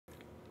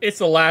It's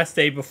the last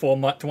day before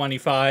Month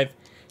 25,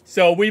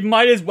 so we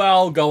might as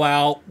well go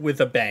out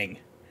with a bang.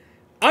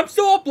 I'm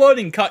still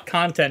uploading cut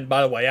content,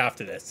 by the way,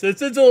 after this.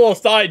 This is a little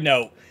side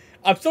note.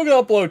 I'm still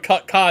going to upload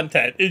cut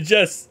content. It's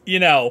just, you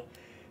know,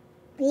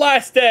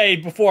 last day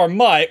before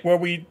Mutt, where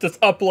we just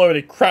upload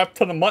a crap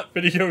ton of Mutt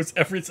videos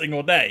every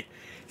single day.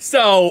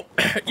 So,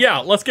 yeah,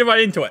 let's get right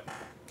into it.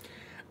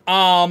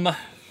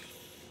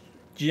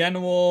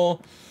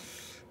 General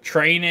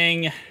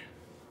training.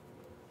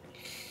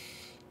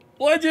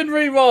 Legend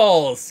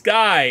rerolls,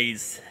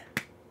 guys.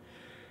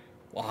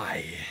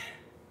 Why?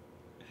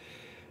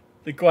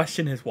 The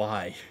question is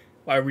why?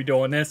 Why are we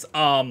doing this?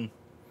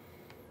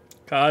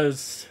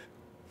 Cause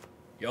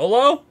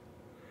YOLO?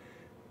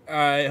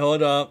 Alright,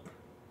 hold up.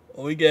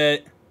 What we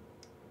get?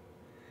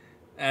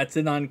 That's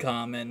an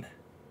uncommon.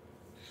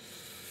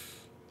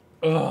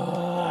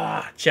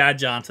 Ugh, Chad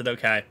Johnson,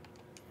 okay.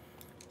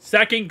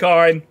 Second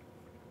card.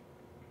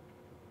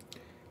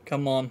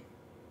 Come on.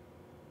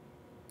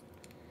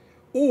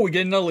 Ooh, we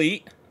get an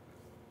elite.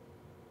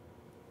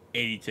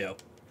 82.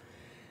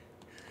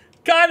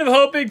 Kind of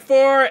hoping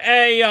for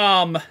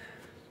a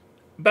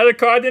better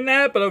card than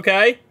that, but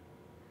okay.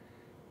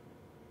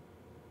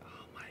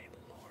 Oh my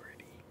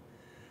lordy.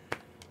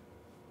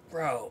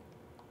 Bro,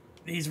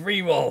 these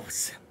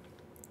rerolls.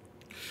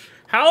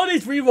 How are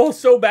these rerolls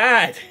so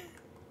bad?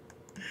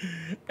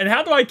 And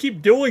how do I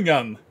keep doing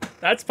them?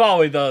 That's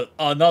probably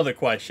another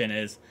question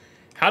is,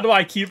 how do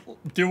I keep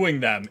doing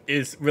them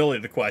is really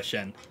the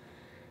question.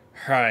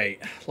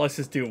 Alright, let's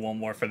just do one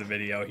more for the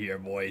video here,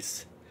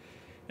 boys.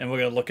 And we're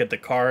going to look at the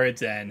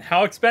cards and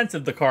how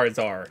expensive the cards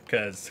are.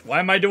 Because why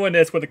am I doing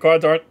this when the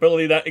cards aren't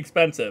really that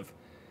expensive?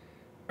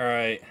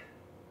 Alright.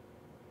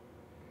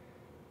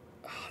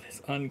 Oh,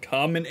 this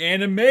uncommon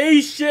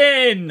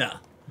animation!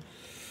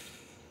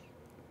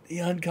 The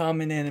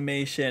uncommon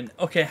animation.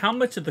 Okay, how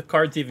much do the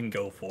cards even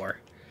go for?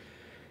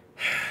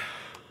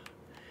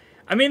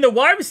 I mean, the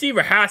wide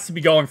receiver has to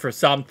be going for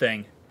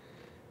something.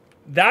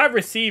 That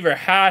receiver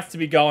has to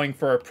be going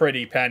for a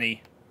pretty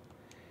penny.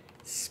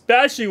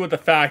 Especially with the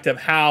fact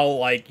of how,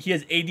 like, he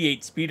has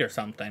 88 speed or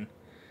something.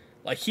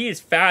 Like, he is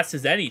fast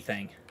as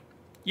anything.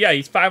 Yeah,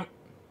 he's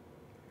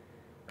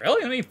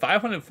really? Only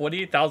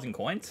 548,000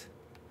 coins?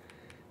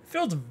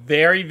 Feels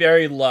very,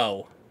 very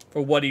low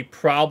for what he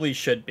probably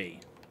should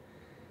be.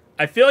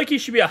 I feel like he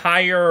should be a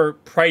higher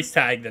price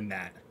tag than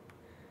that.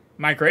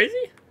 Am I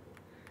crazy?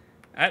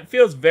 That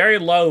feels very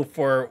low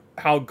for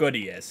how good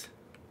he is.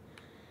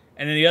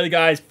 And then the other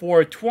guy is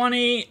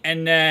 420.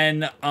 And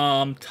then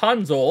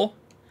Tunzel.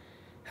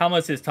 How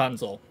much is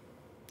Tunzel?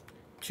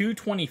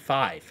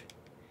 225.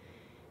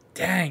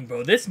 Dang,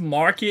 bro. This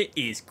market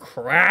is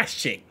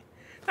crashing.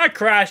 Not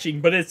crashing,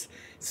 but it's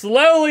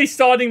slowly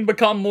starting to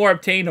become more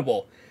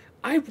obtainable.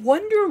 I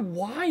wonder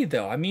why,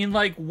 though. I mean,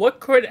 like, what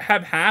could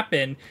have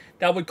happened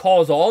that would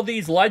cause all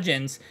these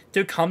legends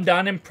to come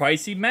down in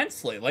price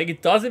immensely? Like,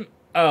 it doesn't...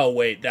 Oh,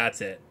 wait,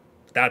 that's it.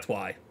 That's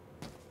why.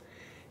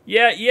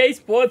 Yeah, EA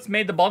Sports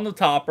made the bundle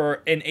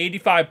topper an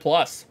 85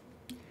 plus.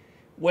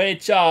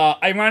 Which,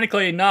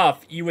 ironically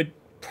enough, you would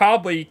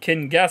probably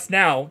can guess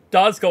now,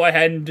 does go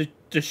ahead and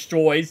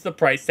destroys the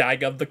price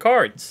tag of the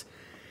cards.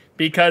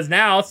 Because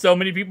now, so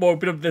many people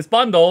open up this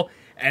bundle,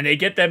 and they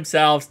get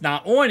themselves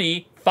not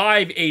only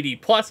 580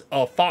 plus,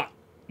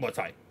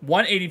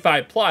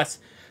 185 plus,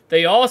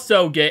 they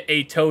also get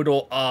a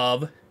total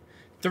of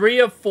 3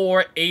 of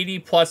 4 80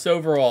 plus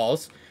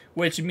overalls,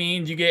 which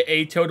means you get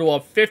a total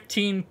of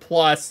 15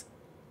 plus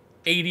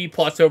 80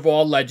 plus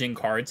overall legend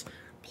cards,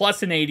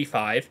 plus an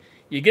 85.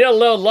 You get a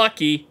little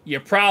lucky, you're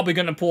probably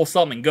going to pull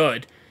something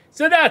good.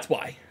 So that's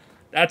why.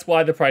 That's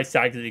why the price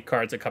tags of these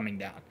cards are coming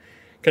down.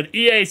 Because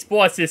EA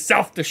Sports is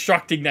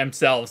self-destructing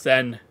themselves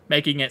and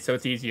making it so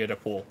it's easier to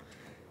pull,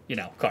 you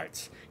know,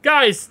 cards.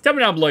 Guys, tell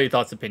me down below your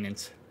thoughts and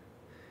opinions.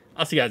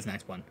 I'll see you guys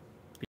next one.